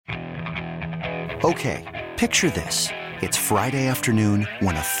Okay, picture this. It's Friday afternoon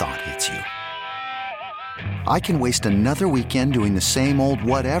when a thought hits you. I can waste another weekend doing the same old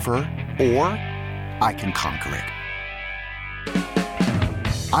whatever, or I can conquer it.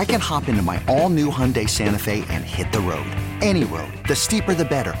 I can hop into my all-new Hyundai Santa Fe and hit the road. Any road. The steeper, the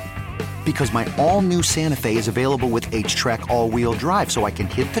better. Because my all-new Santa Fe is available with H-Track all-wheel drive, so I can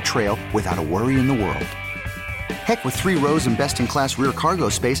hit the trail without a worry in the world. Heck, with 3 rows and best-in-class rear cargo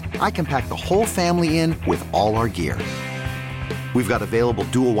space, I can pack the whole family in with all our gear. We've got available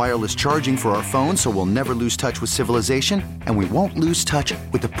dual wireless charging for our phones, so we'll never lose touch with civilization, and we won't lose touch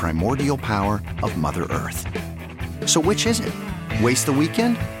with the primordial power of Mother Earth. So which is it? Waste the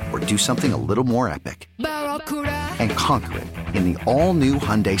weekend or do something a little more epic? And conquer it in the all-new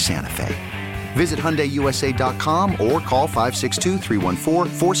Hyundai Santa Fe. Visit HyundaiUSA.com or call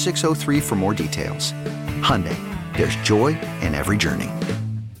 562-314-4603 for more details. Hyundai, there's joy in every journey.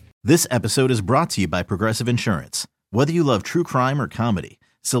 This episode is brought to you by Progressive Insurance. Whether you love true crime or comedy,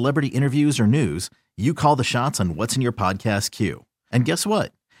 celebrity interviews or news, you call the shots on what's in your podcast queue. And guess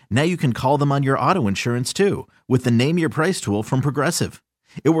what? Now you can call them on your auto insurance too with the Name Your Price tool from Progressive.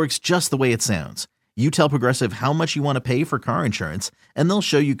 It works just the way it sounds. You tell Progressive how much you want to pay for car insurance, and they'll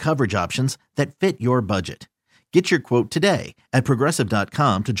show you coverage options that fit your budget. Get your quote today at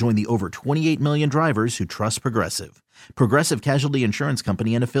Progressive.com to join the over 28 million drivers who trust Progressive. Progressive Casualty Insurance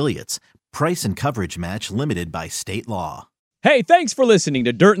Company and Affiliates. Price and coverage match limited by state law. Hey, thanks for listening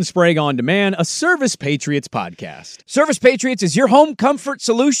to Dirt and Sprague On Demand, a Service Patriots podcast. Service Patriots is your home comfort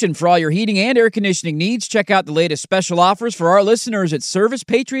solution for all your heating and air conditioning needs. Check out the latest special offers for our listeners at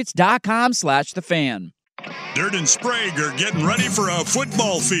servicepatriots.com/thefan. Dirt and Sprague are getting ready for a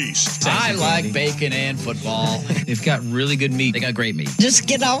football feast. I like bacon and football. They've got really good meat. They got great meat. Just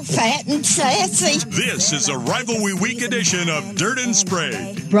get all fat and sassy. This is a Rivalry Week edition of Dirt and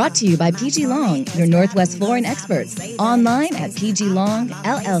Sprague. Brought to you by PG Long, your Northwest flooring experts. Online at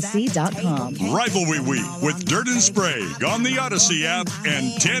pglongllc.com. Rivalry Week with Dirt and Sprague on the Odyssey app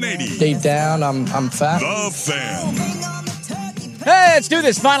and 1080. Deep down, I'm fat. The Fan. Hey, let's do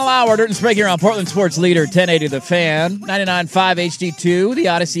this. Final hour. Dirt and Sprague here on Portland Sports Leader 1080 The Fan, 99.5 HD2, the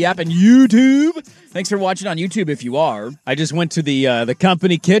Odyssey app, and YouTube. Thanks for watching on YouTube if you are. I just went to the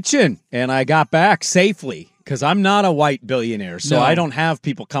company kitchen, and I got back safely. Because I'm not a white billionaire, so I don't have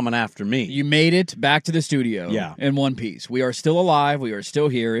people coming after me. You made it back to the studio in one piece. We are still alive. We are still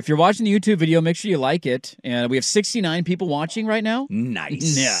here. If you're watching the YouTube video, make sure you like it. And we have 69 people watching right now.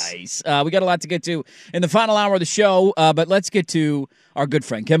 Nice. We got a lot to get to in the final hour of the show, but let's get to our good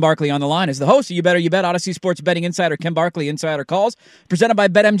friend Ken Barkley on the line as the host of You Better You Bet, Odyssey Sports Betting Insider, Ken Barkley Insider Calls, presented by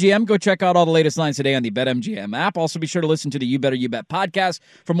BetMGM. Go check out all the latest lines today on the BetMGM app. Also, be sure to listen to the You Better You Bet podcast.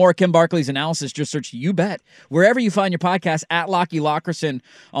 For more Ken Barkley's analysis, just search You Bet wherever you find your podcast, at Lockie Lockerson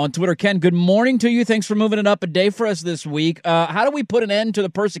on Twitter. Ken, good morning to you. Thanks for moving it up a day for us this week. How do we put an end to the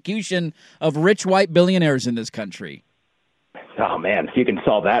persecution of rich white billionaires in this country? Oh, man, if you can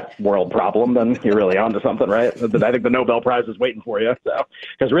solve that world problem, then you're really onto something, right? I think the Nobel Prize is waiting for you. So,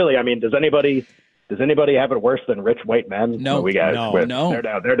 because really, I mean, does anybody have it worse than rich white men? No, we got no.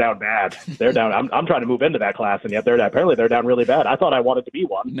 They're down bad. They're down. I'm trying to move into that class, and yet apparently they're down really bad. I thought I wanted to be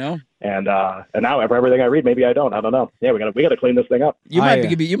one. No. And now after everything I read, maybe I don't. I don't know. Yeah, we got to clean this thing up. You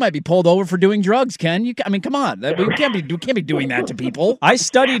might be pulled over for doing drugs, Ken. Come on. We can't be doing that to people. I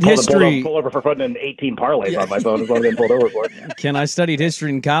studied history. Pull over for putting in 18 parlays on my phone is what I'm getting pulled over for. Ken, I studied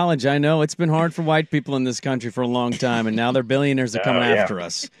history in college. I know it's been hard for white people in this country for a long time, and now their billionaires are coming after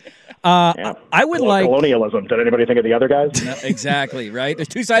us. I would like colonialism. Did anybody think of the other guys? No, exactly, right? There's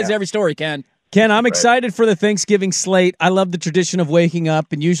two sides to every story, Ken. Ken, I'm excited for the Thanksgiving slate. I love the tradition of waking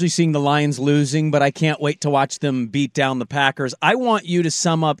up and usually seeing the Lions losing, but I can't wait to watch them beat down the Packers. I want you to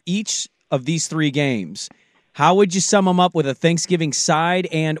sum up each of these 3 games. How would you sum them up with a Thanksgiving side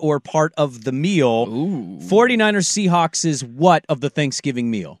and or part of the meal? Ooh. 49ers Seahawks is what of the Thanksgiving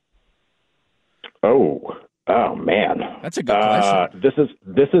meal? Oh man, that's a good question.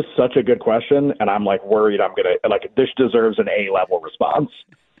 This is such a good question, and I'm like worried this deserves an A-level response,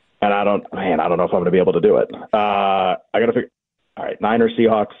 and I don't know if I'm gonna be able to do it. I gotta figure. All right, Niners,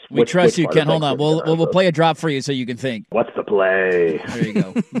 Seahawks. We trust you, Ken. Hold on, we'll play a drop for you so you can think. What's the play? There you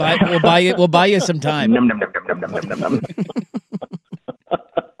go. We'll buy you some time. Num, num, num, num, num, num, num, num.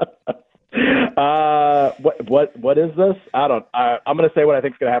 What is this? I'm going to say what I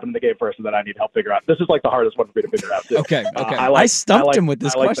think is going to happen in the game first, and then I need help figure out. This is like the hardest one for me to figure out too. Okay. I stumped him with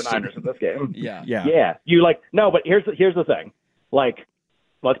this question. I like the Niners in this game. Yeah. But here's the thing. Like,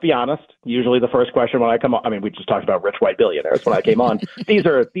 let's be honest. Usually the first question when I come on, I mean, we just talked about rich white billionaires when I came on. These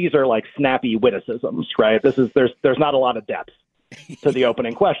are like snappy witticisms, right? There's not a lot of depth to the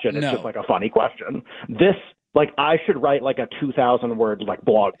opening question. It's No. just like a funny question. This, like, I should write like a 2,000-word like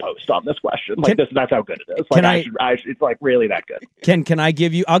blog post on this question. Like, that's how good it is. Like, it's like really that good. Can I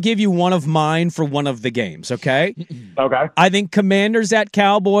give you? I'll give you one of mine for one of the games. Okay. Okay. I think Commanders at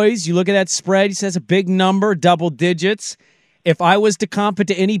Cowboys. You look at that spread. He says a big number, double digits. If I was to comp it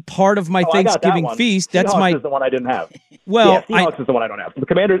to any part of my Thanksgiving feast, that's Seahawks is the one I didn't have. Well, Seahawks is the one I don't have. The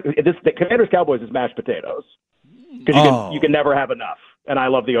Commanders Cowboys is mashed potatoes because you can never have enough, and I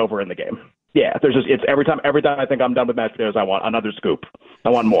love the over in the game. Yeah, it's every time I think I'm done with mashed potatoes, I want another scoop. I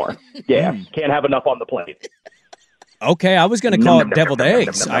want more. Yeah, can't have enough on the plate. Okay, I was going to call it deviled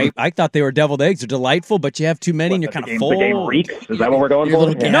eggs. I thought they were deviled eggs. They're delightful, but you have too many and you're kind of full. The game reeks? Is that what we're going You're for? a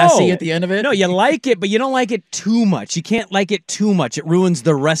little gassy at the end of it? No, you like it, but you don't like it too much. You can't like it too much. It ruins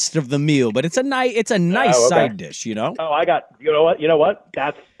the rest of the meal, but it's a nice side dish, you know? Oh, you know what?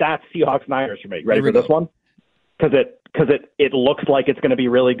 That's Seahawks Niners for me. Ready for this one? Because it looks like it's going to be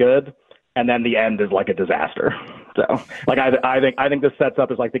really good. And then the end is like a disaster. So, like, I think this sets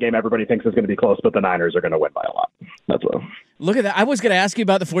up as like the game everybody thinks is going to be close, but the Niners are going to win by a lot. That's what. Look at that. I was going to ask you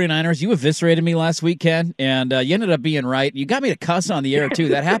about the 49ers. You eviscerated me last week, Ken, and you ended up being right. You got me to cuss on the air, too.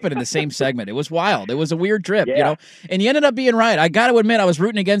 That happened in the same segment. It was wild. It was a weird trip, you know? And you ended up being right. I got to admit, I was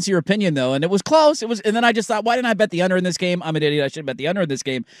rooting against your opinion, though, and it was close. And then I just thought, why didn't I bet the under in this game? I'm an idiot. I should bet the under in this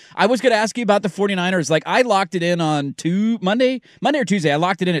game. I was going to ask you about the 49ers. Like, I locked it in on Monday or Tuesday. I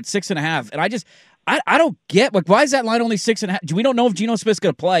locked it in at 6.5, and I don't get, like, why is that line only 6.5? We don't know if Geno Smith's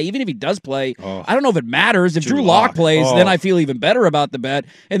going to play. Even if he does play, I don't know if it matters. If Drew Lock plays, then I feel even better about the bet.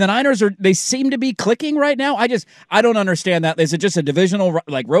 And the Niners they seem to be clicking right now. I don't understand that. Is it just a divisional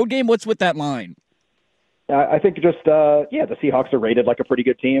like road game? What's with that line? I think just the Seahawks are rated like a pretty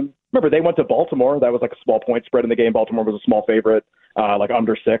good team. Remember, they went to Baltimore. That was like a small point spread in the game. Baltimore was a small favorite, like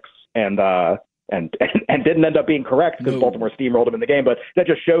under 6, and didn't end up being correct because Baltimore steamrolled them in the game. But that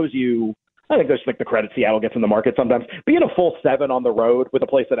just shows you. I think there's like the credit Seattle gets in the market sometimes. Being a full 7 on the road with a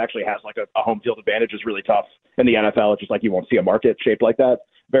place that actually has like a home field advantage is really tough in the NFL. It's just like you won't see a market shaped like that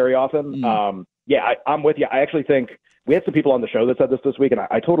very often. I'm with you. I actually think we had some people on the show that said this week, and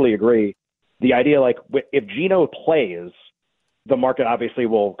I totally agree. The idea, like, if Geno plays, the market obviously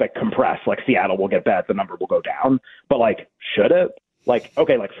will like compress. Like Seattle will get bet, the number will go down. But like, should it? Like,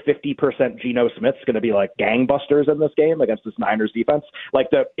 okay, like 50% Geno Smith's going to be like gangbusters in this game against this Niners defense. Like,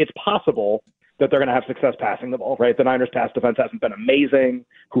 it's possible that they're going to have success passing the ball, right? The Niners pass defense hasn't been amazing.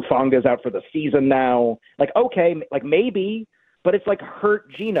 Hufanga's out for the season now. Like, okay, like maybe, but it's like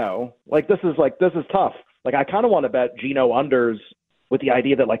hurt Geno. Like, this is tough. Like, I kind of want to bet Geno unders with the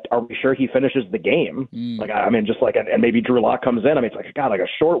idea that, like, are we sure he finishes the game? Like, I mean, just like, and maybe Drew Lock comes in. I mean, it's like, God, like a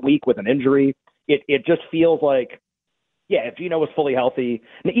short week with an injury. It just feels like, yeah, if Geno was fully healthy,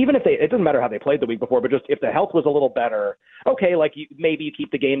 and even if it doesn't matter how they played the week before, but just if the health was a little better, okay, like maybe you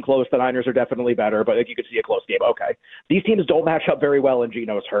keep the game close. The Niners are definitely better, but if you could see a close game, okay. These teams don't match up very well, and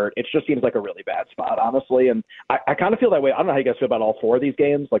Geno's hurt. It just seems like a really bad spot, honestly. And I kind of feel that way. I don't know how you guys feel about all 4 of these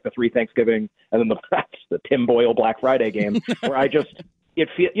games, like the 3 Thanksgiving and then the Tim Boyle Black Friday game, where I just it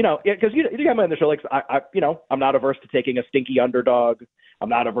feel because you got me on the show, like I'm not averse to taking a stinky underdog. I'm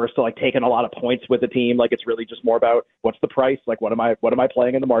not averse to like taking a lot of points with the team. Like, it's really just more about what's the price? Like, what am I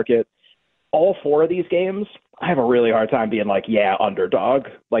playing in the market? All 4 of these games, I have a really hard time being like, yeah, underdog.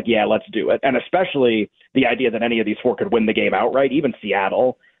 Like, yeah, let's do it. And especially the idea that any of these 4 could win the game outright, even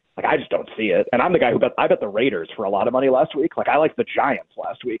Seattle. Like, I just don't see it. And I'm the guy I bet the Raiders for a lot of money last week. Like, I liked the Giants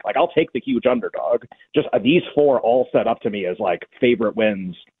last week. Like, I'll take the huge underdog. Just these 4 all set up to me as like favorite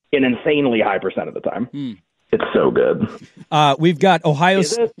wins an insanely high percent of the time. It's so good. We've got Ohio.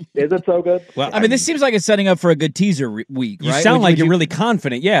 Is it so good? Well, I mean, this seems like it's setting up for a good teaser week, right? You sound like you're really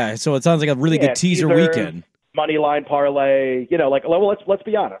confident. Yeah, so it sounds like a really good teaser weekend. Money line parlay. Like, well, let's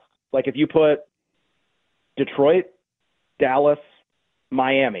be honest. Like, if you put Detroit, Dallas,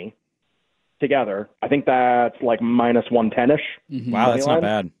 Miami together, I think that's like minus 110-ish. Mm-hmm. Wow, that's not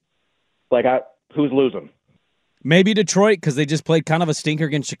bad. Like, who's losing? Maybe Detroit, because they just played kind of a stinker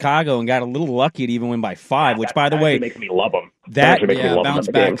against Chicago and got a little lucky to even win by 5, which, by the way, makes me love them. That makes me love bounce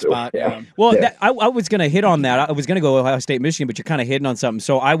them back spot. Yeah. Well, I was going to hit on that. I was going to go Ohio State, Michigan, but you're kind of hitting on something.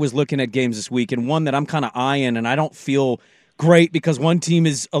 So I was looking at games this week, and one that I'm kind of eyeing, and I don't feel great because one team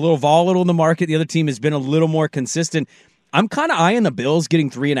is a little volatile in the market. The other team has been a little more consistent. I'm kind of eyeing the Bills getting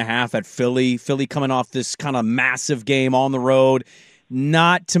 3.5 at Philly. Philly coming off this kind of massive game on the road.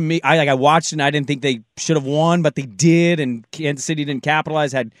 Not to me. I watched it and I didn't think they should have won, but they did, and Kansas City didn't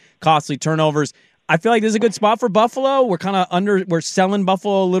capitalize, had costly turnovers. I feel like this is a good spot for Buffalo. We're selling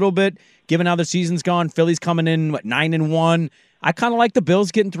Buffalo a little bit, given how the season's gone. Philly's coming in 9-1. I kind of like the Bills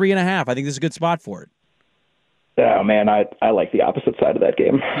getting 3.5. I think this is a good spot for it. Oh man, I like the opposite side of that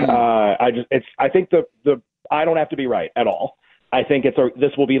game. I think I don't have to be right at all. I think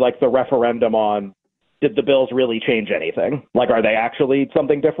this will be like the referendum on, did the Bills really change anything? Like, are they actually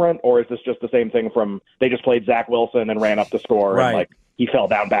something different, or is this just the same thing from they just played Zach Wilson and ran up the score and like he fell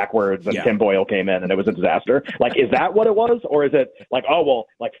down backwards and Tim Boyle came in and it was a disaster? Like, is that what it was, or is it like, oh well,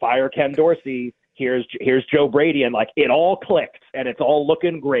 like fire Ken Dorsey, here's Joe Brady, and like it all clicked and it's all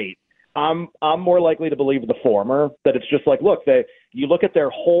looking great? I'm more likely to believe the former, that it's just like, look, you look at their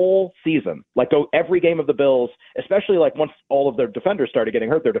whole season, like every game of the Bills, especially like once all of their defenders started getting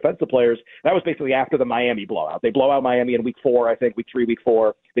hurt, their defensive players, that was basically after the Miami blowout. They blow out Miami in week 4, I think, week 3, week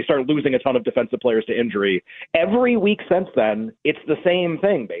 4. They started losing a ton of defensive players to injury. Every week since then, it's the same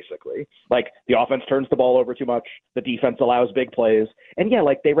thing, basically. Like, the offense turns the ball over too much. The defense allows big plays. And yeah,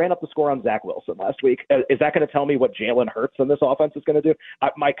 like they ran up the score on Zach Wilson last week. Is that going to tell me what Jalen Hurts and this offense is going to do?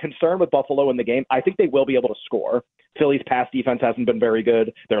 My concern with Buffalo in the game, I think they will be able to score. Philly's pass defense hasn't been very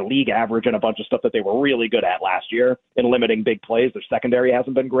good. Their league average and a bunch of stuff that they were really good at last year in limiting big plays. Their secondary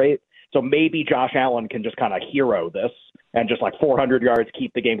hasn't been great. So maybe Josh Allen can just kind of hero this and just like 400 yards,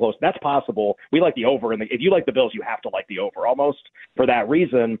 keep the game close. That's possible. We like the over. And if you like the Bills, you have to like the over almost for that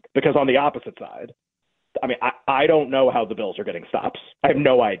reason, because on the opposite side, I mean, I don't know how the Bills are getting stops. I have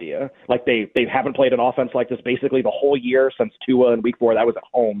no idea. Like they haven't played an offense like this basically the whole year since Tua in week 4. That was at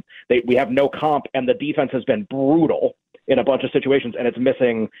home. We have no comp, and the defense has been brutal in a bunch of situations, and it's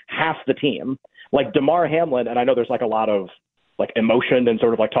missing half the team. Like DeMar Hamlin, and I know there's like a lot of like emotion and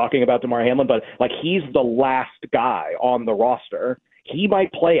sort of like talking about DeMar Hamlin, but like he's the last guy on the roster. He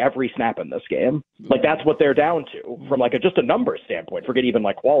might play every snap in this game. Like that's what they're down to from like just a numbers standpoint. Forget even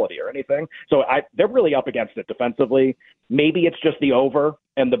like quality or anything. So they're really up against it defensively. Maybe it's just the over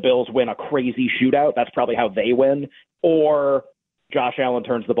and the Bills win a crazy shootout. That's probably how they win. Or Josh Allen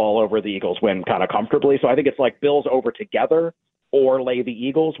turns the ball over, the Eagles win kind of comfortably. So I think it's like Bills over together or lay the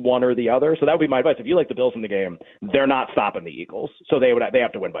Eagles, one or the other. So that would be my advice. If you like the Bills in the game, they're not stopping the Eagles. So they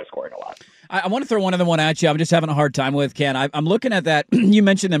have to win by scoring a lot. I want to throw one other one at you. I'm just having a hard time with, Ken. I'm looking at that. You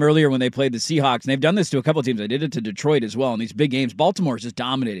mentioned them earlier when they played the Seahawks, and they've done this to a couple of teams. They did it to Detroit as well in these big games. Baltimore's just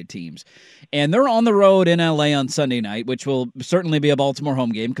dominated teams. And they're on the road in L.A. on Sunday night, which will certainly be a Baltimore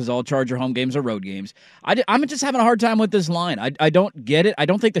home game because all Charger home games are road games. I'm just having a hard time with this line. I don't get it. I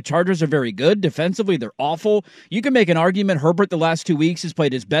don't think the Chargers are very good. Defensively, they're awful. You can make an argument Herbert the last 2 weeks has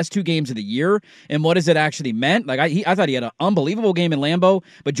played his best 2 games of the year, and what has it actually meant? Like I thought he had an unbelievable game in Lambeau,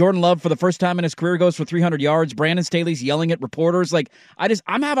 but Jordan Love for the first time in his career goes for 300 yards. Brandon Staley's yelling at reporters. Like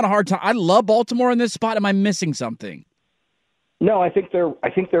I'm having a hard time. I love Baltimore in this spot. Am I missing something? No, I think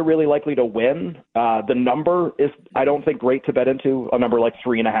they're really likely to win. The number is, I don't think, great to bet into, a number like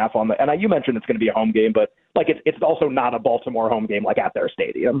 3.5 on the. And you mentioned it's going to be a home game, but like it's also not a Baltimore home game like at their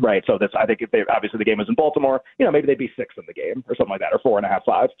stadium, right? So I think if obviously the game was in Baltimore, maybe they'd be 6 in the game or something like that, or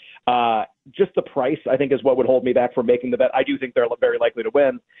 4.5, 5. Just the price, I think, is what would hold me back from making the bet. I do think they're very likely to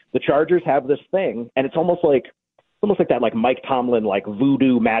win. The Chargers have this thing, and it's almost like that, like Mike Tomlin, like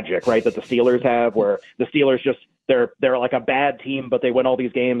voodoo magic, right? That the Steelers have, where the Steelers just they're like a bad team, but they win all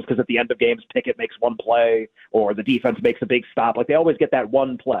these games because at the end of games, Pickett makes one play or the defense makes a big stop. Like they always get that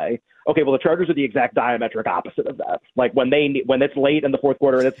one play. Okay, well the Chargers are the exact diametric opposite of that. Like when it's late in the fourth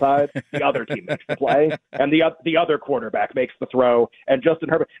quarter and it's tied, the other team makes the play and the other quarterback makes the throw. And Justin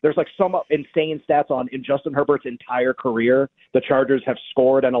Herbert, there's like some insane stats in Justin Herbert's entire career, the Chargers have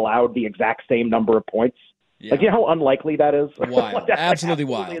scored and allowed the exact same number of points. Yeah. Like, you know how unlikely that is? Wild. That's absolutely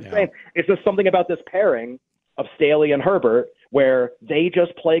wild. Insane. Yeah. It's just something about this pairing of Staley and Herbert where they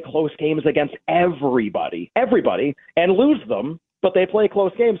just play close games against everybody, and lose them, but they play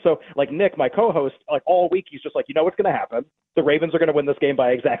close games. So, like Nick, my co-host, like all week, he's just like, you know what's going to happen? The Ravens are going to win this game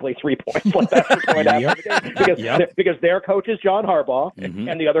by exactly 3 points. Like that's what's going to happen because their coach is John Harbaugh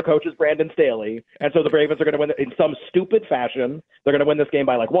and the other coach is Brandon Staley, and so the Ravens are going to win in some stupid fashion. They're going to win this game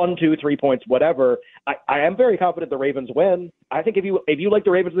by like 1, 2, 3 points, whatever. I am very confident the Ravens win. I think if you like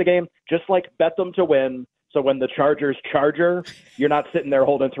the Ravens in the game, just like bet them to win. So when the Chargers charger, you're not sitting there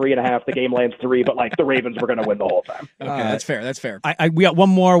holding 3.5. The game lands 3, but like the Ravens were going to win the whole time. Okay, that's fair. That's fair. We got one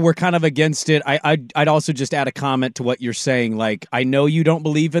more. We're kind of against it. I'd also just add a comment to what you're saying. Like, I know you don't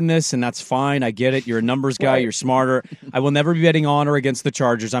believe in this, and that's fine. I get it. You're a numbers guy. Right. You're smarter. I will never be betting on or against the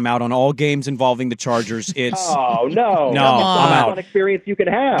Chargers. I'm out on all games involving the Chargers. It's no, I'm out. One experience you can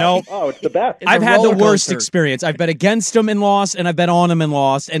have. Nope. Oh, it's the best. I've had the worst experience. I've bet against them and lost, and I've bet on them and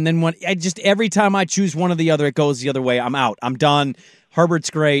lost. And then every time I choose one or the other, it goes the other way. I'm out. I'm done.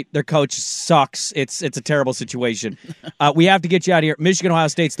 Herbert's great. Their coach sucks. It's a terrible situation. We have to get you out of here. Michigan, Ohio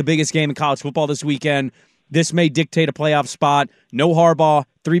State's the biggest game in college football this weekend. This may dictate a playoff spot. No Harbaugh,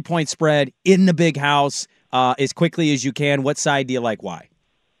 3-point spread in the big house. as quickly as you can. What side do you like? Why?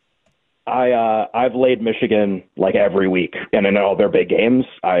 I've laid Michigan like every week, and in all their big games,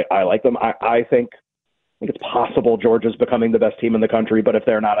 I like them. I think it's possible Georgia's becoming the best team in the country, but if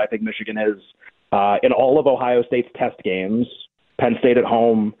they're not, I think Michigan is. In all of Ohio State's test games, Penn State at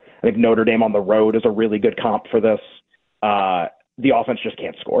home, I think Notre Dame on the road is a really good comp for this. The offense just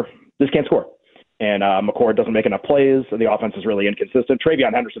can't score. Just can't score. And McCord doesn't make enough plays, and the offense is really inconsistent.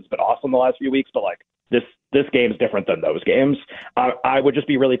 Travion Henderson's been awesome the last few weeks, but this game's different than those games. I would just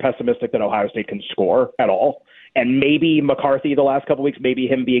be really pessimistic that Ohio State can score at all. And maybe McCarthy the last couple weeks, maybe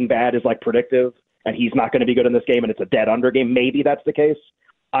him being bad is predictive, and he's not going to be good in this game, and it's a dead under game. Maybe that's the case.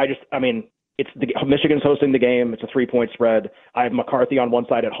 Michigan's hosting the game. It's a 3-point spread. I have McCarthy on one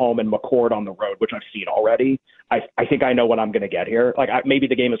side at home and McCord on the road, which I've seen already. I think I know what I'm going to get here. Maybe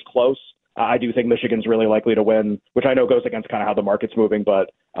the game is close. I do think Michigan's really likely to win, which I know goes against kind of how the market's moving,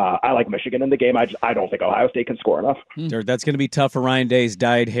 but I like Michigan in the game. I don't think Ohio State can score enough. That's going to be tough for Ryan Day's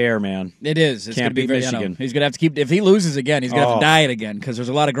dyed hair, man. It is. It's Can't going to be Michigan. He's going to have to keep. If he loses again, he's going to have to dye it again because there's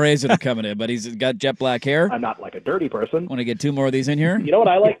a lot of grays that are coming in. But he's got jet black hair. I'm not like a dirty person. Want to get 2 more of these in here? You know what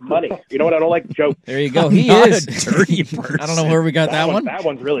I like? Money. You know what I don't like? Jokes. There you go. He is a dirty person. I don't know where we got that one. That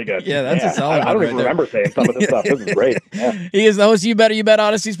one's really good. Yeah, that's a solid one. I don't even remember saying some of this stuff. This is great. Yeah. He is the host of You Better You Bet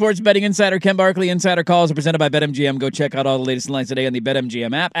Odyssey Sports Betting Insider. Ken Barkley. Insider calls are presented by BetMGM. Go check out all the latest lines today on the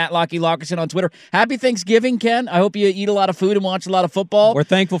BetMGM app. At Lockie Lockerson on Twitter. Happy Thanksgiving, Ken. I hope you eat a lot of food and watch a lot of football. We're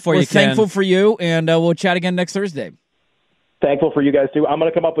thankful for you, Ken. We're thankful for you, and we'll chat again next Thursday. Thankful for you guys, too. I'm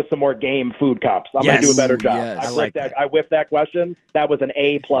going to come up with some more game food comps. I'm going to do a better job. Yes. I whiffed that question. That was an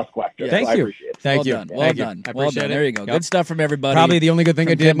A+ question. Thank you. I appreciate it. Thank you. Well done. Thank you. I appreciate Well done. it. There you go. Good stuff from everybody. Probably the only good thing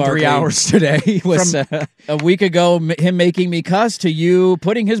I did in 3 hours today was a week ago, him making me cuss to you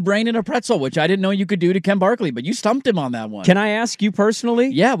putting his brain in a pretzel, which I didn't know you could do to Ken Barkley, but you stumped him on that one. Can I ask you personally?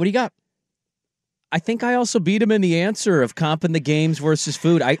 Yeah, what do you got? I think I also beat him in the answer of comping the games versus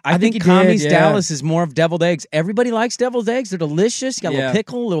food. I think you Kami's did, yeah. Dallas is more of deviled eggs. Everybody likes deviled eggs. They're delicious. You got a little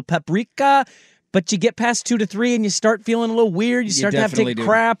pickle, a little paprika, but you get past 2 to 3 and you start feeling a little weird. You start to have to take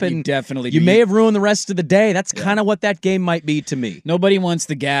crap, and you may have ruined the rest of the day. That's kind of what that game might be to me. Nobody wants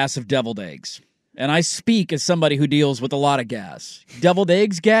the gas of deviled eggs. And I speak as somebody who deals with a lot of gas. Deviled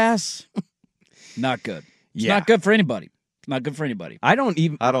eggs gas, not good. It's not good for anybody. Not good for anybody. I don't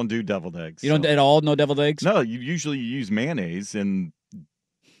do deviled eggs. You don't at all? No deviled eggs? No, you usually use mayonnaise and.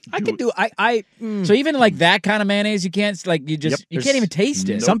 So even like that kind of mayonnaise, you can't you can't even taste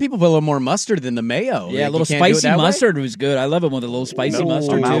it. Some people put a little more mustard than the mayo. Yeah, a little spicy mustard was good. I love it with a little spicy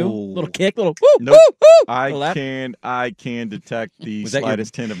mustard too. Little kick, little woo, nope. woo, woo. I can detect the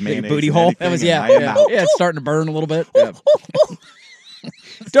slightest hint of mayonnaise. Booty hole? That was it's starting to burn a little bit. Yeah.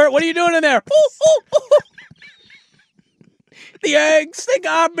 Dirt, what are you doing in there? The eggs, they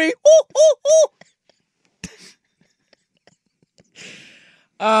got me.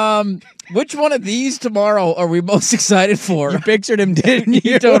 Which one of these tomorrow are we most excited for? You pictured him, didn't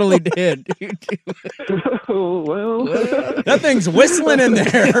you? You totally did. That thing's whistling in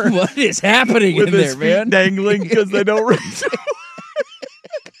there. What is happening with in his there, man? Feet dangling because they don't raise.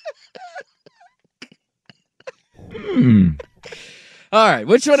 All right,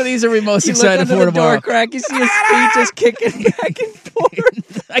 which one of these are we most You excited look under for the tomorrow? door crack, you see his feet just kicking back and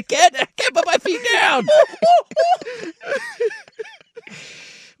forth. I can't put my feet down.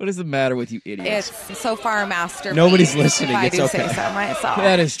 What is the matter with you idiots? It's so far a masterpiece. Nobody's listening. If I It's do okay. say so myself.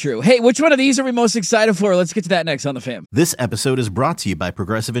 That is true. Hey, which one of these are we most excited for? Let's get to that next on The Fam. This episode is brought to you by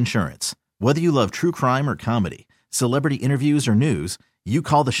Progressive Insurance. Whether you love true crime or comedy, celebrity interviews or news, you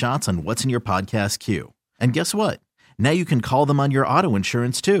call the shots on what's in your podcast queue. And guess what? Now you can call them on your auto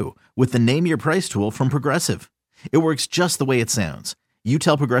insurance too with the Name Your Price tool from Progressive. It works just the way it sounds. You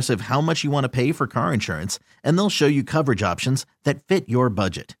tell Progressive how much you want to pay for car insurance, and they'll show you coverage options that fit your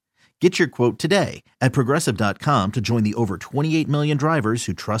budget. Get your quote today at Progressive.com to join the over 28 million drivers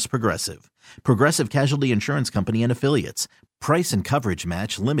who trust Progressive. Progressive Casualty Insurance Company and Affiliates. Price and coverage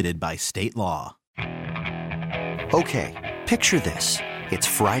match limited by state law. Okay, picture this. It's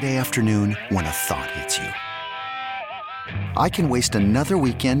Friday afternoon when a thought hits you. I can waste another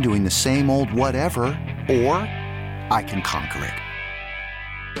weekend doing the same old whatever, or I can conquer it.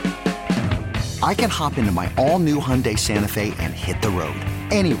 I can hop into my all-new Hyundai Santa Fe and hit the road.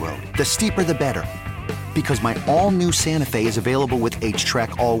 Any road. The steeper, the better. Because my all-new Santa Fe is available with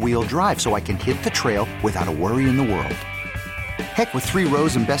H-Track all-wheel drive, so I can hit the trail without a worry in the world. Heck, with 3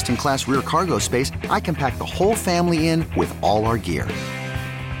 rows and best-in-class rear cargo space, I can pack the whole family in with all our gear.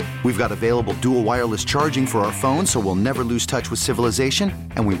 We've got available dual wireless charging for our phones, so we'll never lose touch with civilization,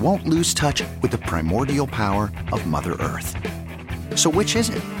 and we won't lose touch with the primordial power of Mother Earth. So which is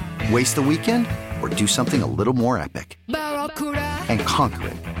it? Waste the weekend or do something a little more epic and conquer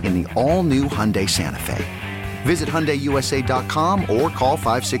it in the all-new Hyundai Santa Fe. Visit HyundaiUSA.com or call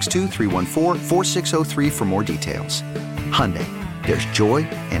 562-314-4603 for more details. Hyundai, there's joy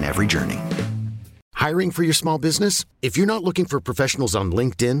in every journey. Hiring for your small business? If you're not looking for professionals on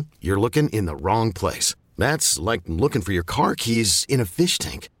LinkedIn, you're looking in the wrong place. That's like looking for your car keys in a fish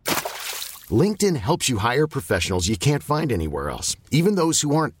tank. LinkedIn helps you hire professionals you can't find anywhere else, even those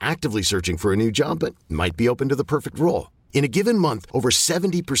who aren't actively searching for a new job but might be open to the perfect role. In a given month, over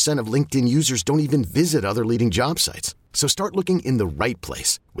 70% of LinkedIn users don't even visit other leading job sites. So start looking in the right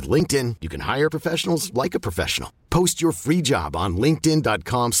place. With LinkedIn, you can hire professionals like a professional. Post your free job on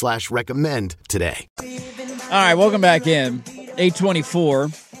linkedin.com/recommend today. All right, welcome back in. 824.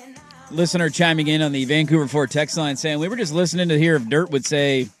 Listener chiming in on the Vancouver Ford text line saying, we were just listening to hear if Dirt would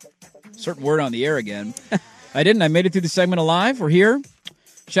say a certain word on the air again. I didn't. I made it through the segment alive. We're here.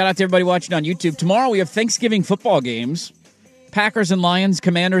 Shout out to everybody watching on YouTube. Tomorrow we have Thanksgiving football games. Packers and Lions,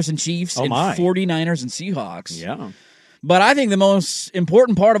 Commanders and Chiefs, and 49ers and Seahawks. Yeah. But I think the most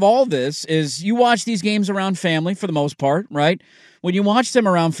important part of all this is you watch these games around family for the most part, right? When you watch them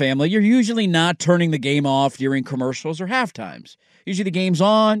around family, you're usually not turning the game off during commercials or halftimes. Usually the game's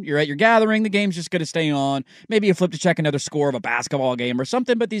on, you're at your gathering, the game's just going to stay on. Maybe you flip to check another score of a basketball game or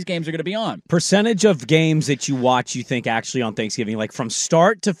something, but these games are going to be on. Percentage of games that you watch, you think, actually on Thanksgiving, like from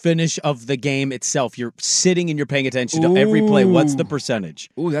start to finish of the game itself, you're sitting and you're paying attention to every play. What's the percentage?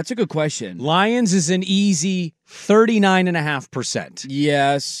 Ooh, that's a good question. Lions is an easy 39.5%.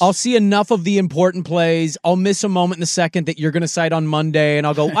 Yes. I'll see enough of the important plays. I'll miss a moment in the second that you're going to cite on Monday, and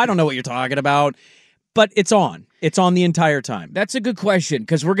I'll go, I don't know what you're talking about. But it's on. It's on the entire time. That's a good question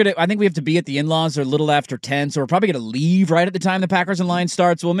because I think we have to be at the in-laws a little after 10, so we're probably going to leave right at the time the Packers and Lions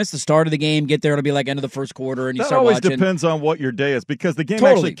start. So we'll miss the start of the game, get there, it'll be like end of the first quarter, and you start watching. That always depends on what your day is because the game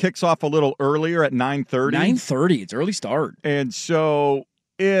actually kicks off a little earlier at 9:30. 9:30, it's early start. And so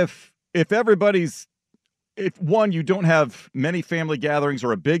if everybody's if one, you don't have many family gatherings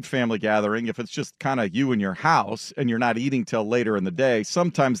or a big family gathering, if it's just kind of you in your house and you're not eating till later in the day,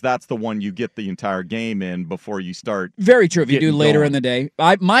 sometimes that's the one you get the entire game in before you start. Very true. If you do later in the day.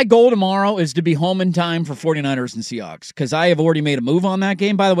 My goal tomorrow is to be home in time for 49ers and Seahawks because I have already made a move on that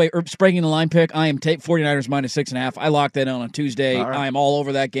game. By the way, Sprague the line pick, I am 49ers minus 6.5. I locked that in on a Tuesday. Right. I am all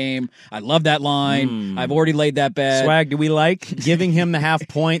over that game. I love that line. I've already laid that bet. Swag, do we like giving him the half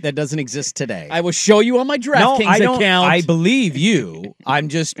point that doesn't exist today? I will show you on my DraftKings account. I believe you. I'm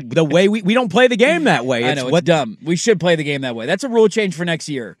just the way we don't play the game that way. I know it's dumb. We should play the game that way. That's a rule change for next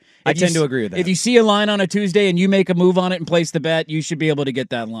year. I tend to agree with that. If you see a line on a Tuesday and you make a move on it and place the bet, you should be able to get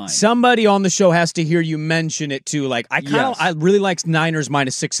that line. Somebody on the show has to hear you mention it too. Like I really like Niners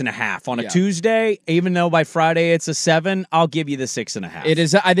minus 6.5 on a Tuesday. Even though by Friday it's a 7, I'll give you the 6.5. It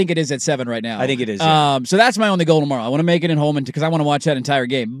is. I think it is at 7 right now. I think it is. Yeah. So that's my only goal tomorrow. I want to make it in home because I want to watch that entire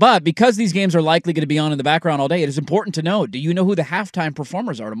game. But because these games are likely going to be on in the background all day, it is important to know. Do you know who the halftime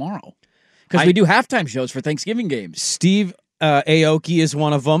performers are tomorrow? Because we do halftime shows for Thanksgiving games. Steve Aoki is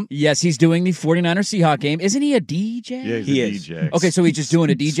one of them. Yes, he's doing the 49ers Seahawks game. Isn't he a DJ? Yeah, he is. DJ. Okay, so he's just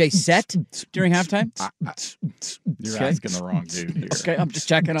doing a DJ set during halftime? You're asking the wrong dude here. Okay, I'm just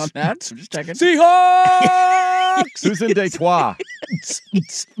checking on that. I'm just checking. Seahawks! Who's in Detroit?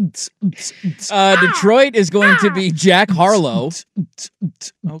 Detroit is going to be Jack Harlow.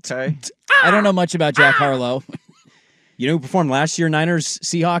 Okay. I don't know much about Jack Harlow. You know who performed last year Niners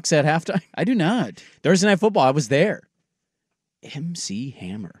Seahawks at halftime? I do not. Thursday Night Football. I was there. MC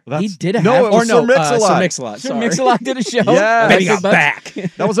Hammer. He did a no, it was Sir Mix-a-Lot. Sir Mix-a-Lot did a show. Yeah. Then he got back.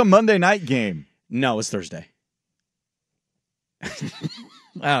 That was a Monday night game. No, it was Thursday.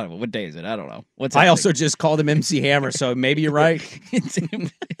 I don't know. What day is it? I don't know. I also just called him MC Hammer, so maybe you're right.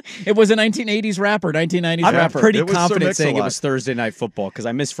 It was a 1980s rapper, 1990s rapper. I'm pretty confident saying it was Thursday Night Football because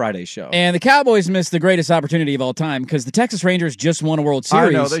I missed Friday's show. And the Cowboys missed the greatest opportunity of all time because the Texas Rangers just won a World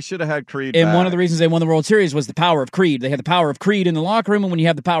Series. I know. They should have had Creed And back. one of the reasons they won the World Series was the power of Creed. They had the power of Creed in the locker room, and when you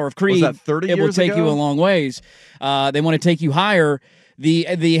have the power of Creed, was that 30 it will years take ago? you a long ways. They want to take you higher. The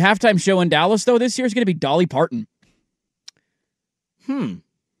halftime show in Dallas, though, this year is going to be Dolly Parton.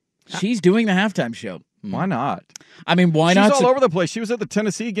 She's doing the halftime show. Why not? I mean, why not? She's all over the place. She was at the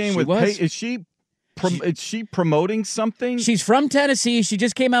Tennessee game with was. Is she promoting something? She's from Tennessee. She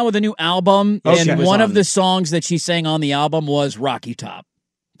just came out with a new album, Okay. and one of the songs that she sang on the album was Rocky Top.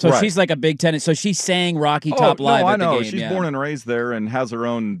 So she's like a big tennis. So she sang Rocky Top live at the game. She's born and raised there and has her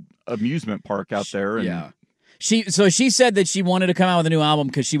own amusement park out there. And She said that she wanted to come out with a new album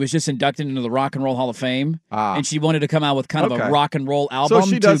because she was just inducted into the Rock and Roll Hall of Fame, and she wanted to come out with kind of a rock and roll album. So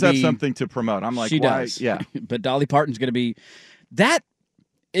she does have something to promote. I'm like, she why? does. Yeah, but Dolly Parton's going to be. That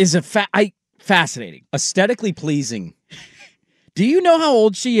is a fact. Fascinating. Aesthetically pleasing. Do you know how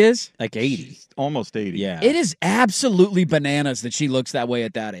old she is? Like 80. Almost 80. Yeah. It is absolutely bananas that she looks that way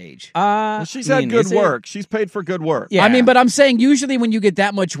at that age. Well, she's had good work. She's paid for good work. Yeah. I mean, but I'm saying usually when you get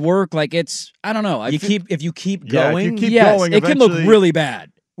that much work, like it's, I don't know. If you keep Yeah, going, if you keep yes, going, it can look eventually- really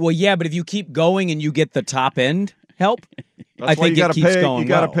bad. well, yeah, but if you keep going and you get the top end help, That's I why think you it gotta keeps pay, going You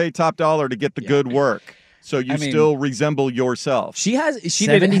got to well. pay top dollar to get the good work, so you still resemble yourself. She did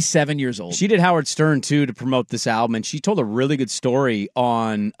 77 years old. She did Howard Stern too to promote this album, and she told a really good story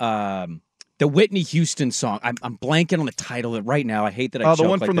on the Whitney Houston song. I'm blanking on the title right now. I hate that I the choke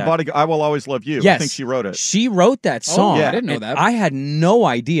one like from that. the Body. I Will Always Love You. Yes. I think she wrote it. She wrote that song. yeah. I didn't know and that. I had no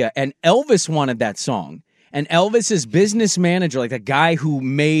idea. And Elvis wanted that song. And Elvis's business manager, like the guy who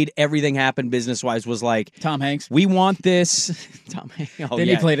made everything happen business-wise, was like, Tom Hanks. we want this. Tom Hanks. Oh, Didn't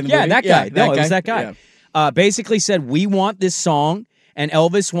he play it in the yeah, movie? that Yeah, guy. No, that it was guy. that guy. Basically said, we want this song, and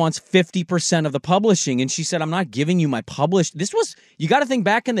Elvis wants 50% of the publishing. And she said, I'm not giving you my published. This was, you got to think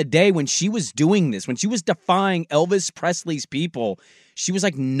back in the day when she was doing this, when she was defying Elvis Presley's people. She was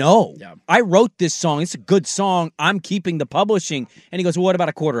like, no, I wrote this song. It's a good song. I'm keeping the publishing. And he goes, well, what about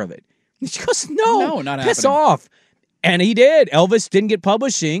a quarter of it? And she goes, no, not piss happening. off. And he did. Elvis didn't get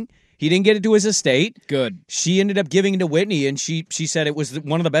publishing. He didn't get it to his estate. Good. She ended up giving it to Whitney, and she said it was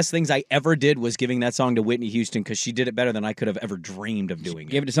one of the best things I ever did was giving that song to Whitney Houston because she did it better than I could have ever dreamed of doing it.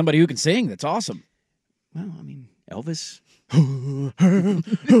 Give it to somebody who can sing. That's awesome. Well, I mean, Elvis.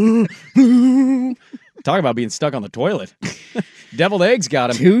 Talk about being stuck on the toilet. Deviled eggs got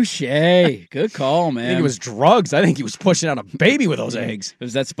him. Touche. Good call, man. I think it was drugs. I think he was pushing out a baby with those eggs. It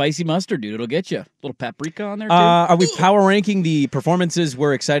was that spicy mustard, dude. It'll get you. A little paprika on there, too. Are we power ranking the performances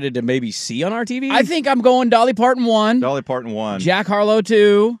we're excited to maybe see on our TV? I think I'm going Dolly Parton 1. Dolly Parton 1. Jack Harlow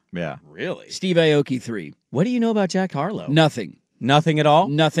 2. Yeah. Really? Steve Aoki 3. What do you know about Jack Harlow? Nothing. Nothing at all?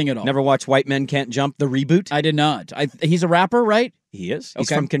 Nothing at all. Never watched White Men Can't Jump, the reboot? I did not. He's a rapper, right? He is. He's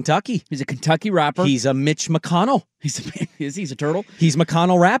Okay. from Kentucky. He's a Kentucky rapper. He's a Mitch McConnell. He's a turtle. He's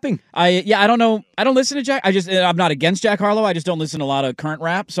McConnell rapping. I don't know. I don't listen to Jack. I'm not against Jack Harlow. I just don't listen to a lot of current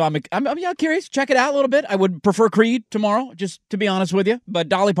rap. So I'm curious. Check it out a little bit. I would prefer Creed tomorrow, just to be honest with you. But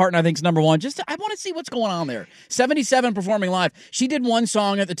Dolly Parton, I think, is number 1. I want to see what's going on there. 77 performing live. She did one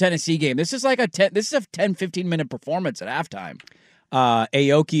song at the Tennessee game. This is like a 10-15 minute performance at halftime.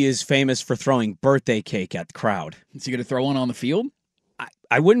 Aoki is famous for throwing birthday cake at the crowd. Is he going to throw one on the field?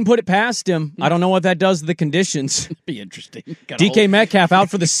 I wouldn't put it past him. I don't know what that does to the conditions. Be interesting. DK Metcalf out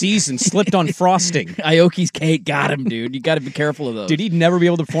for the season, slipped on frosting. Aoki's cake got him, dude. You got to be careful of those. Dude, he'd never be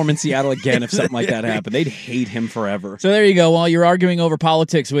able to perform in Seattle again if something like that happened. They'd hate him forever. So there you go. While you're arguing over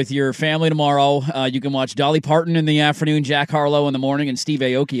politics with your family tomorrow, you can watch Dolly Parton in the afternoon, Jack Harlow in the morning, and Steve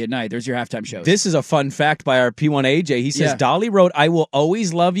Aoki at night. There's your halftime shows. This is a fun fact by our P1 AJ. He says Dolly wrote I Will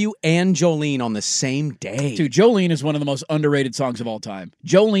Always Love You and Jolene on the same day. Dude, Jolene is one of the most underrated songs of all time.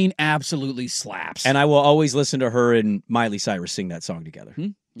 Jolene absolutely slaps. And I will always listen to her and Miley Cyrus sing that song together. There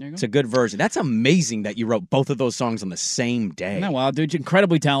you go. It's a good version. That's amazing that you wrote both of those songs on the same day. No, wow, dude,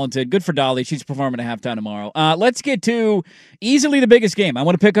 incredibly talented. Good for Dolly. She's performing at halftime tomorrow. Let's get to easily the biggest game. I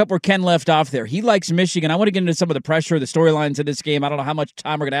want to pick up where Ken left off there. He likes Michigan. I want to get into some of the pressure, the storylines of this game. I don't know how much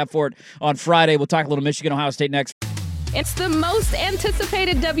time we're going to have for it on Friday. We'll talk a little Michigan, Ohio State next. It's the most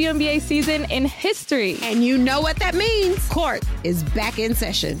anticipated WNBA season in history. And you know what that means. Court is back in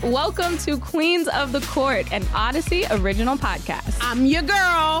session. Welcome to Queens of the Court, an Odyssey original podcast. I'm your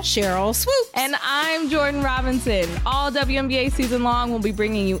girl, Cheryl Swoop. And I'm Jordan Robinson. All WNBA season long, we'll be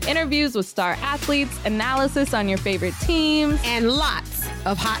bringing you interviews with star athletes, analysis on your favorite teams, and lots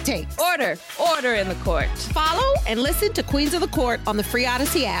of hot takes. Order in the court. Follow and listen to Queens of the Court on the free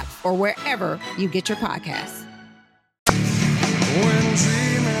Odyssey app or wherever you get your podcasts.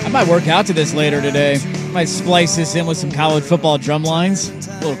 I might work out to this later today. Might splice this in with some college football drum lines.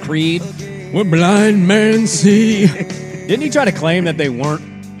 A little Creed. What blind man see? Didn't he try to claim that they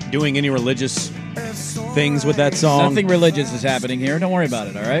weren't doing any religious things with that song? Nothing religious is happening here. Don't worry about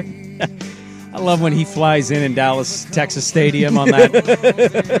it, all right? I love when he flies in Dallas, Texas Stadium on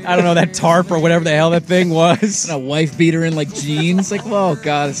that, I don't know, that tarp or whatever the hell that thing was. And a wife beater in like jeans. Like, whoa,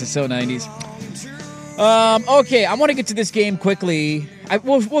 God, this is so 90s. Okay, I want to get to this game quickly.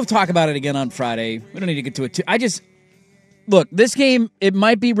 We'll talk about it again on Friday. We don't need to get to it too. Look, this game, it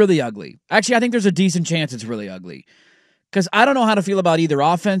might be really ugly. Actually, I think there's a decent chance it's really ugly. Because I don't know how to feel about either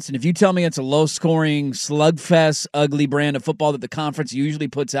offense, and if you tell me it's a low-scoring, slugfest, ugly brand of football that the conference usually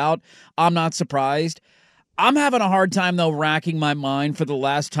puts out, I'm not surprised. I'm having a hard time, though, racking my mind for the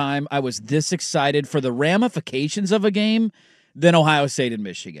last time I was this excited for the ramifications of a game than Ohio State and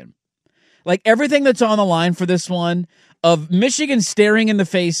Michigan. Like everything that's on the line for this one, of Michigan staring in the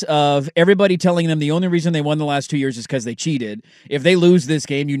face of everybody telling them the only reason they won the last 2 years is because they cheated. If they lose this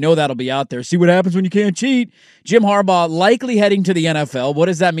game, you know that'll be out there. See what happens when you can't cheat. Jim Harbaugh likely heading to the NFL. What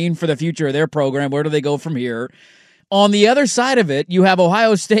does that mean for the future of their program? Where do they go from here? On the other side of it, you have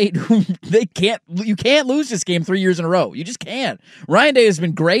Ohio State, who you can't lose this game 3 years in a row. You just can't. Ryan Day has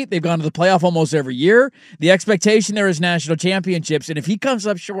been great. They've gone to the playoff almost every year. The expectation there is national championships. And if he comes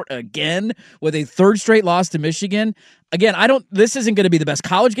up short again with a third straight loss to Michigan, again, this isn't going to be the best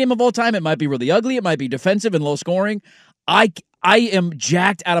college game of all time. It might be really ugly. It might be defensive and low scoring. I am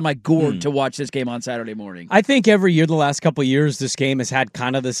jacked out of my gourd to watch this game on Saturday morning. I think every year the last couple of years, this game has had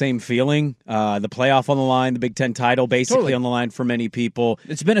kind of the same feeling. The playoff on the line, the Big Ten title basically on the line for many people.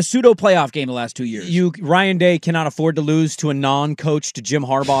 It's been a pseudo-playoff game the last 2 years. Ryan Day cannot afford to lose to a non-coached Jim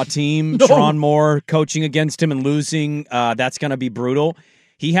Harbaugh team. No. Sharon Moore coaching against him and losing. That's going to be brutal.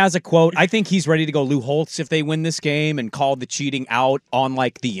 He has a quote. I think he's ready to go Lou Holtz if they win this game and call the cheating out on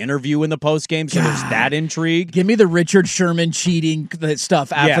like the interview in the postgame. So there's that intrigue. Give me the Richard Sherman cheating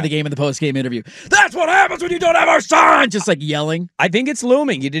stuff after the game in the postgame interview. That's what happens when you don't have our son. Just like yelling. I think it's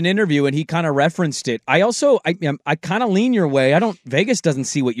looming. He did an interview and he kind of referenced it. I kind of lean your way. Vegas doesn't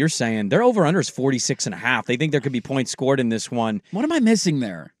see what you're saying. Their over-under is 46.5. They think there could be points scored in this one. What am I missing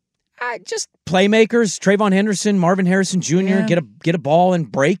there? Just playmakers, Trayvon Henderson, Marvin Harrison Jr., get a ball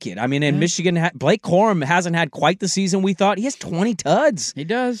and break it. I mean, in Michigan, Blake Corum hasn't had quite the season we thought. He has 20 tuds. He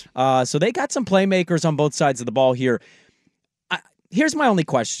does. So they got some playmakers on both sides of the ball here. Here's my only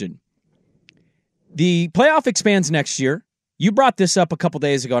question. The playoff expands next year. You brought this up a couple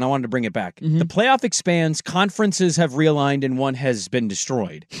days ago, and I wanted to bring it back. Mm-hmm. The playoff expands, conferences have realigned, and one has been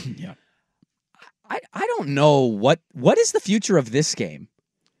destroyed. Yeah. I don't know what is the future of this game.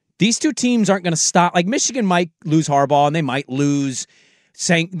 These two teams aren't going to stop. Like, Michigan might lose Harbaugh, and they might lose.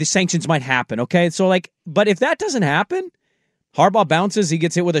 The sanctions might happen, okay? So, but if that doesn't happen, Harbaugh bounces, he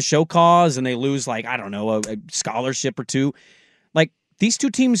gets hit with a show cause, and they lose, a scholarship or two. These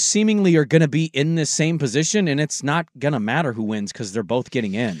two teams seemingly are going to be in this same position, and it's not going to matter who wins because they're both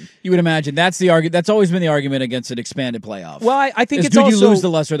getting in. You would imagine. That's the argument. That's always been the argument against an expanded playoff. Well, I think it's do also... you lose the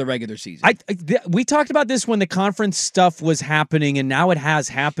lesser of the regular season? We talked about this when the conference stuff was happening, and now it has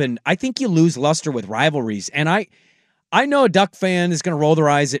happened. I think you lose luster with rivalries, and I know a Duck fan is going to roll their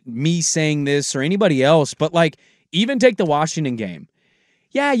eyes at me saying this or anybody else, but, even take the Washington game.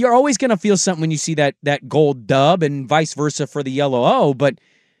 Yeah, you're always going to feel something when you see that gold dub and vice versa for the yellow O. But,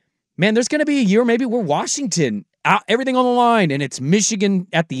 man, there's going to be a year maybe where Washington, everything on the line, and it's Michigan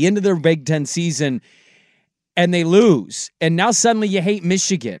at the end of their Big Ten season, and they lose. And now suddenly you hate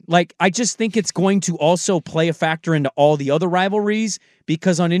Michigan. I just think it's going to also play a factor into all the other rivalries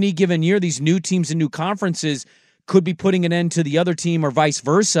because on any given year, these new teams and new conferences could be putting an end to the other team or vice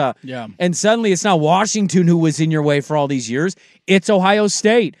versa. Yeah. And suddenly it's not Washington who was in your way for all these years. It's Ohio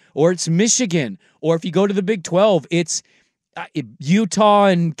State or it's Michigan. Or if you go to the Big 12, it's Utah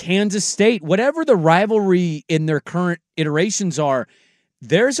and Kansas State. Whatever the rivalry in their current iterations are,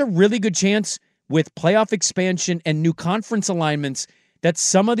 there's a really good chance with playoff expansion and new conference alignments that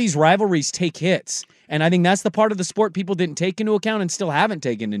some of these rivalries take hits. And I think that's the part of the sport people didn't take into account and still haven't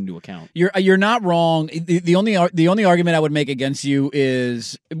taken into account. You're not wrong. The only argument I would make against you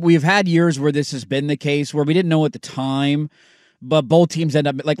is we've had years where this has been the case where we didn't know at the time, but both teams end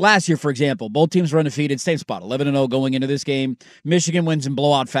up like last year, for example. Both teams were undefeated, same spot, 11-0 going into this game. Michigan wins in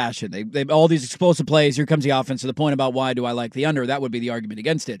blowout fashion. They all these explosive plays. Here comes the offense. To the point about why do I like the under? That would be the argument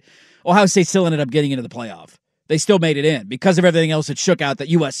against it. Ohio State still ended up getting into the playoff. They still made it in because of everything else that shook out that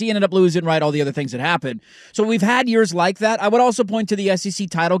USC ended up losing, right? All the other things that happened. So we've had years like that. I would also point to the SEC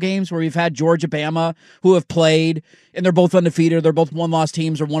title games where we've had Georgia, Bama, who have played, and they're both undefeated. They're both one-loss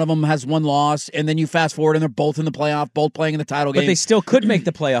teams, or one of them has one loss, and then you fast forward and they're both in the playoff, both playing in the title game. But they still could make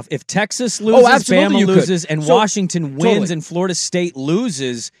the playoff. If Texas loses, Bama loses, and Washington wins and Florida State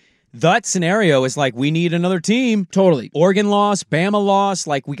loses, that scenario is we need another team. Totally. Oregon lost, Bama lost.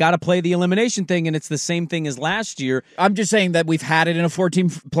 We got to play the elimination thing, and it's the same thing as last year. I'm just saying that we've had it in a 4-team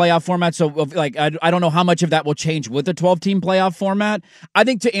playoff format, so I don't know how much of that will change with the 12-team playoff format. I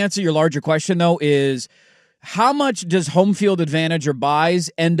think to answer your larger question, though, is how much does home field advantage or buys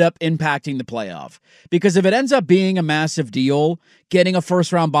end up impacting the playoff? Because if it ends up being a massive deal, getting a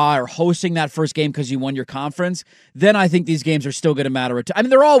first-round bye or hosting that first game because you won your conference, then I think these games are still going to matter. I mean,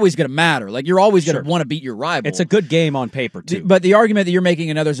 they're always going to matter. You're always going to want to beat your rival. It's a good game on paper, too. But the argument that you're making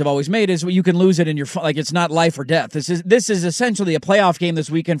and others have always made is you can lose it in your it's not life or death. This is essentially a playoff game this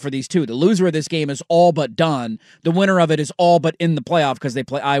weekend for these two. The loser of this game is all but done. The winner of it is all but in the playoff because they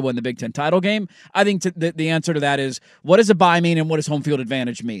play Iowa in the Big Ten title game. I think the answer to that is, what does a bye mean and what does home field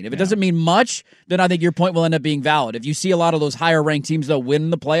advantage mean? If it doesn't mean much, then I think your point will end up being valid. If you see a lot of those higher-ranked teams, though, win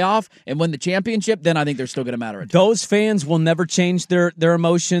the playoff and win the championship, then I think they're still going to matter. Those fans will never change their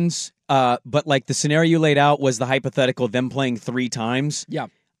emotions, but like the scenario you laid out was the hypothetical them playing 3 times. Yeah.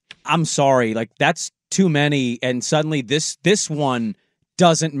 I'm sorry. Like, that's too many, and suddenly this one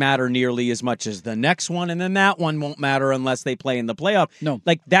doesn't matter nearly as much as the next one, and then that one won't matter unless they play in the playoff. No.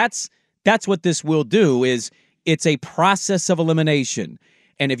 Like, that's what this will do, is it's a process of elimination.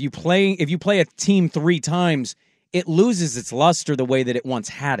 And if you play a team 3 times, it loses its luster the way that it once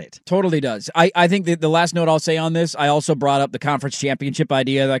had it. Totally does. I think that the last note I'll say on this, I also brought up the conference championship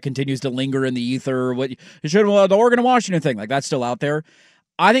idea that continues to linger in the ether. The Oregon and Washington thing, like that's still out there.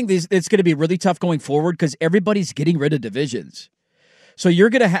 I think it's going to be really tough going forward because everybody's getting rid of divisions. So you're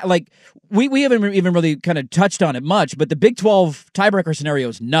going to have, like, we haven't even really kind of touched on it much, but the Big 12 tiebreaker scenario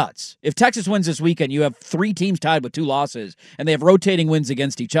is nuts. If Texas wins this weekend, you have 3 teams tied with 2 losses, and they have rotating wins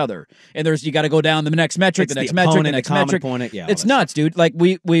against each other. And you got to go down the next metric, the next metric. Yeah, it's nuts, dude. Like,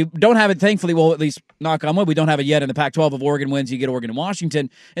 we don't have it, thankfully, well, at least, knock on wood, we don't have it yet in the Pac-12 of Oregon wins. You get Oregon and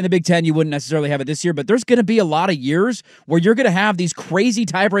Washington. In the Big 10, you wouldn't necessarily have it this year, but there's going to be a lot of years where you're going to have these crazy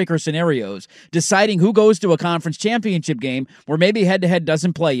tiebreaker scenarios deciding who goes to a conference championship game where maybe head-to-head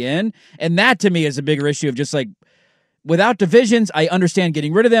doesn't play in. And that, to me, is a bigger issue of just like, without divisions, I understand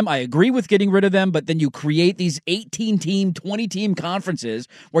getting rid of them. I agree with getting rid of them, but then you create these 18-team, 20-team conferences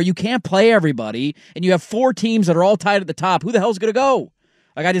where you can't play everybody, and you have 4 teams that are all tied at the top. Who the hell's going to go?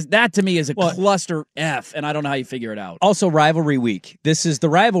 Like, that to me is a cluster F, and I don't know how you figure it out. Also, rivalry week. This is the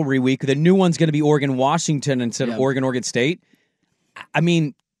rivalry week. The new one's going to be Oregon-Washington instead of Oregon-Oregon State. I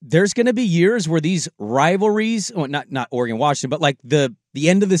mean, there's going to be years where these rivalries, well, not Oregon-Washington, but like the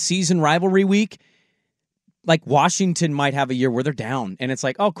end of the season rivalry week, like Washington might have a year where they're down, and it's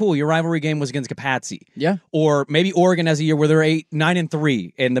like, oh, cool, your rivalry game was against Capazzi. Yeah. Or maybe Oregon has a year where they're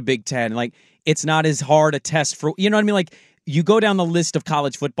 9-3 in the Big Ten. Like, it's not as hard a test for, you know what I mean? Like, you go down the list of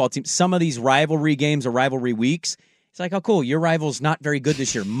college football teams, some of these rivalry games or rivalry weeks, it's like, oh, cool, your rival's not very good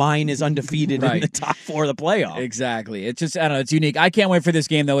this year. Mine is undefeated in the top 4 of the playoff. Exactly. It's just, I don't know, it's unique. I can't wait for this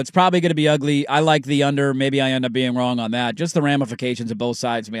game, though. It's probably going to be ugly. I like the under. Maybe I end up being wrong on that. Just the ramifications of both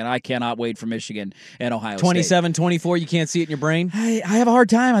sides, man. I cannot wait for Michigan and Ohio State. 27-24, you can't see it in your brain? I have a hard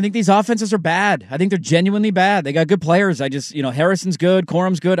time. I think these offenses are bad. I think they're genuinely bad. They got good players. I just, Harrison's good.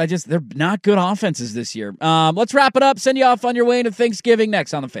 Corum's good. they're not good offenses this year. Let's wrap it up. Send you off on your way into Thanksgiving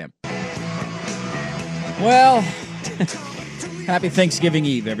next on The Fan. Well... Happy Thanksgiving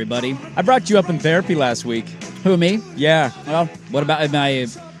Eve, everybody. I brought you up in therapy last week. Who, me? Yeah. Well, what about,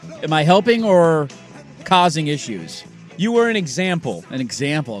 am I helping or causing issues? You were an example. An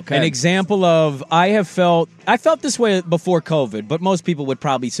example, okay. An example of, I felt this way before COVID, but most people would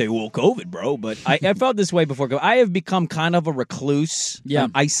probably say, well, COVID, bro. But I felt this way before COVID. I have become kind of a recluse,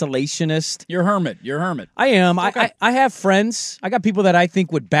 an isolationist. You're a hermit. I am. Okay. I have friends. I got people that I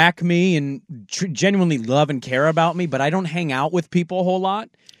think would back me and genuinely love and care about me, but I don't hang out with people a whole lot.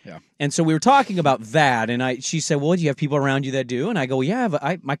 Yeah. And so we were talking about that, and she said, well, do you have people around you that do? And I go, yeah,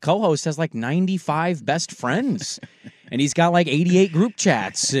 but my co-host has like 95 best friends. And he's got like 88 group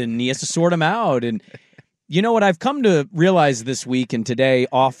chats, and he has to sort them out. And you know what I've come to realize this week and today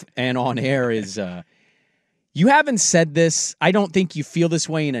off and on air is you haven't said this. I don't think you feel this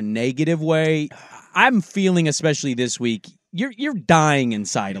way in a negative way. I'm feeling, especially this week, you're dying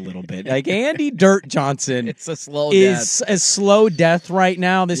inside a little bit. Like Andy Dirt Johnson it's a slow is death. a slow death right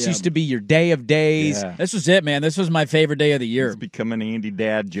now. This used to be your day of days. Yeah. This was it, man. This was my favorite day of the year. He's becoming Andy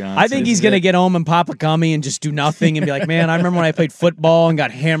Dad Johnson. I think he's going to get home and pop a gummy and just do nothing and be like, man, I remember when I played football and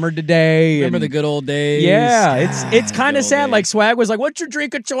got hammered today. Remember the good old days? Yeah, it's kind of sad. Days. Like Swag was like, what's your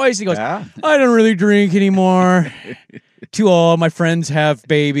drink of choice? He goes, I don't really drink anymore. Too old. My friends have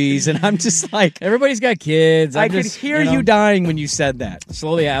babies. And I'm just like... Everybody's got kids. I could hear you dying when you said that.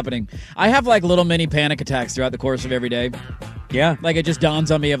 Slowly happening. I have like little mini panic attacks throughout the course of every day. Yeah. Like it just dawns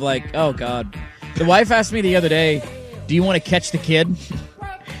on me of like, oh God. The wife asked me the other day, do you want to catch the kid?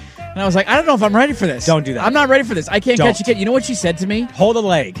 And I was like, I don't know if I'm ready for this. Don't do that. I'm not ready for this. I can't catch a kid. You know what she said to me? Hold a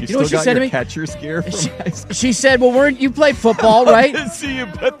leg. You know what she said to me? Catcher's gear from high school. She said, well, you play football, right? I see you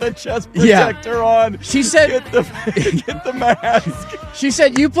put the chest protector on. She said, get the mask. She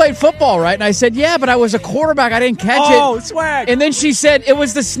said, you played football, right? And I said, yeah, but I was a quarterback. I didn't catch it. Oh, Swag. And then she said, it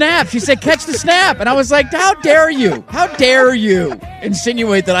was the snap. She said, catch the snap. And I was like, how dare you? How dare you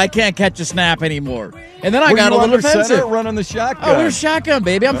insinuate that I can't catch a snap anymore? And then I got a little defensive. Running the shotgun. Oh, we were shotgun,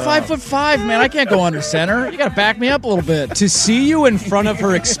 baby. I'm 5'8". 5'5", man. I can't go under center. You got to back me up a little bit. To see you in front of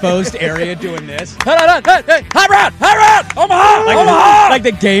her exposed area doing this. Hey, high route, Omaha. Like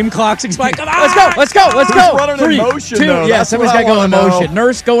the game clock's expired. Come on. Let's go. Who's running in motion, 2. though? Yeah, That's somebody's what got to I go in wanna know. motion.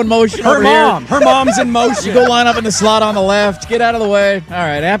 Nurse go in motion. Her over mom. here. Her mom's in motion. You go line up in the slot on the left. Get out of the way. All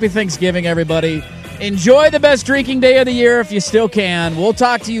right. Happy Thanksgiving, everybody. Enjoy the best drinking day of the year if you still can. We'll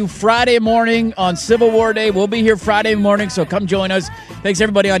talk to you Friday morning on Civil War Day. We'll be here Friday morning, so come join us. Thanks,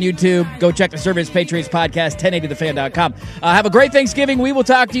 everybody on YouTube. Go check the Service Patriots podcast, 1080thefan.com. Have a great Thanksgiving. We will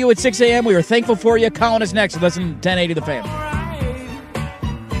talk to you at 6 a.m. We are thankful for you. Calling us next. Listen to 1080 The Fan.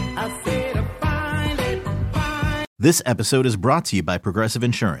 This episode is brought to you by Progressive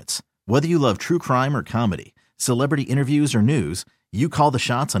Insurance. Whether you love true crime or comedy, celebrity interviews or news, you call the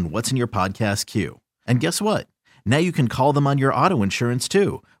shots on what's in your podcast queue. And guess what? Now you can call them on your auto insurance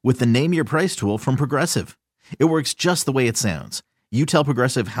too with the Name Your Price tool from Progressive. It works just the way it sounds. You tell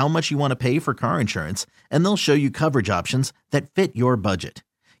Progressive how much you want to pay for car insurance, and they'll show you coverage options that fit your budget.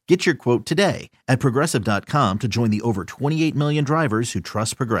 Get your quote today at Progressive.com to join the over 28 million drivers who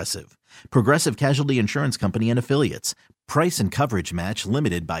trust Progressive. Progressive Casualty Insurance Company and Affiliates. Price and coverage match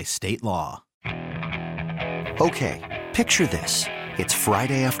limited by state law. Okay, picture this. It's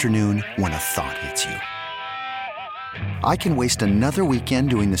Friday afternoon when a thought hits you. I can waste another weekend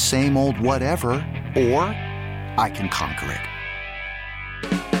doing the same old whatever, or I can conquer it.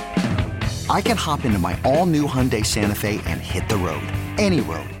 I can hop into my all-new Hyundai Santa Fe and hit the road. Any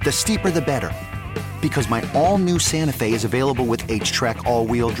road. The steeper, the better. Because my all-new Santa Fe is available with H-Track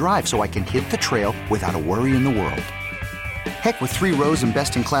all-wheel drive, so I can hit the trail without a worry in the world. Heck, with 3 rows and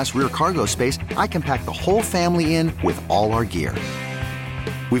best-in-class rear cargo space, I can pack the whole family in with all our gear.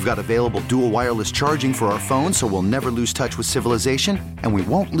 We've got available dual wireless charging for our phones, so we'll never lose touch with civilization, and we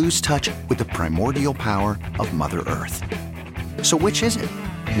won't lose touch with the primordial power of Mother Earth. So which is it?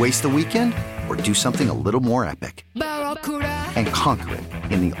 Waste the weekend or do something a little more epic? And conquer it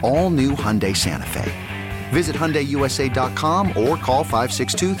in the all-new Hyundai Santa Fe. Visit HyundaiUSA.com or call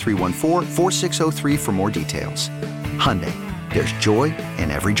 562-314-4603 for more details. Hyundai, there's joy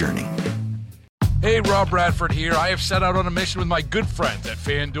in every journey. Hey, Rob Bradford here. I have set out on a mission with my good friends at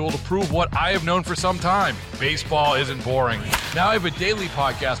FanDuel to prove what I have known for some time. Baseball isn't boring. Now I have a daily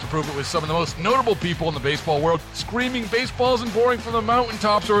podcast to prove it with some of the most notable people in the baseball world, screaming baseball isn't boring from the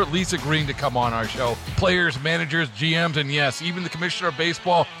mountaintops, or at least agreeing to come on our show. Players, managers, GMs, and yes, even the commissioner of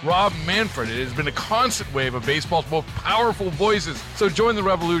baseball, Rob Manfred. It has been a constant wave of baseball's most powerful voices. So join the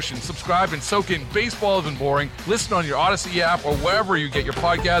revolution. Subscribe and soak in Baseball Isn't Boring. Listen on your Odyssey app or wherever you get your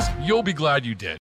podcasts. You'll be glad you did.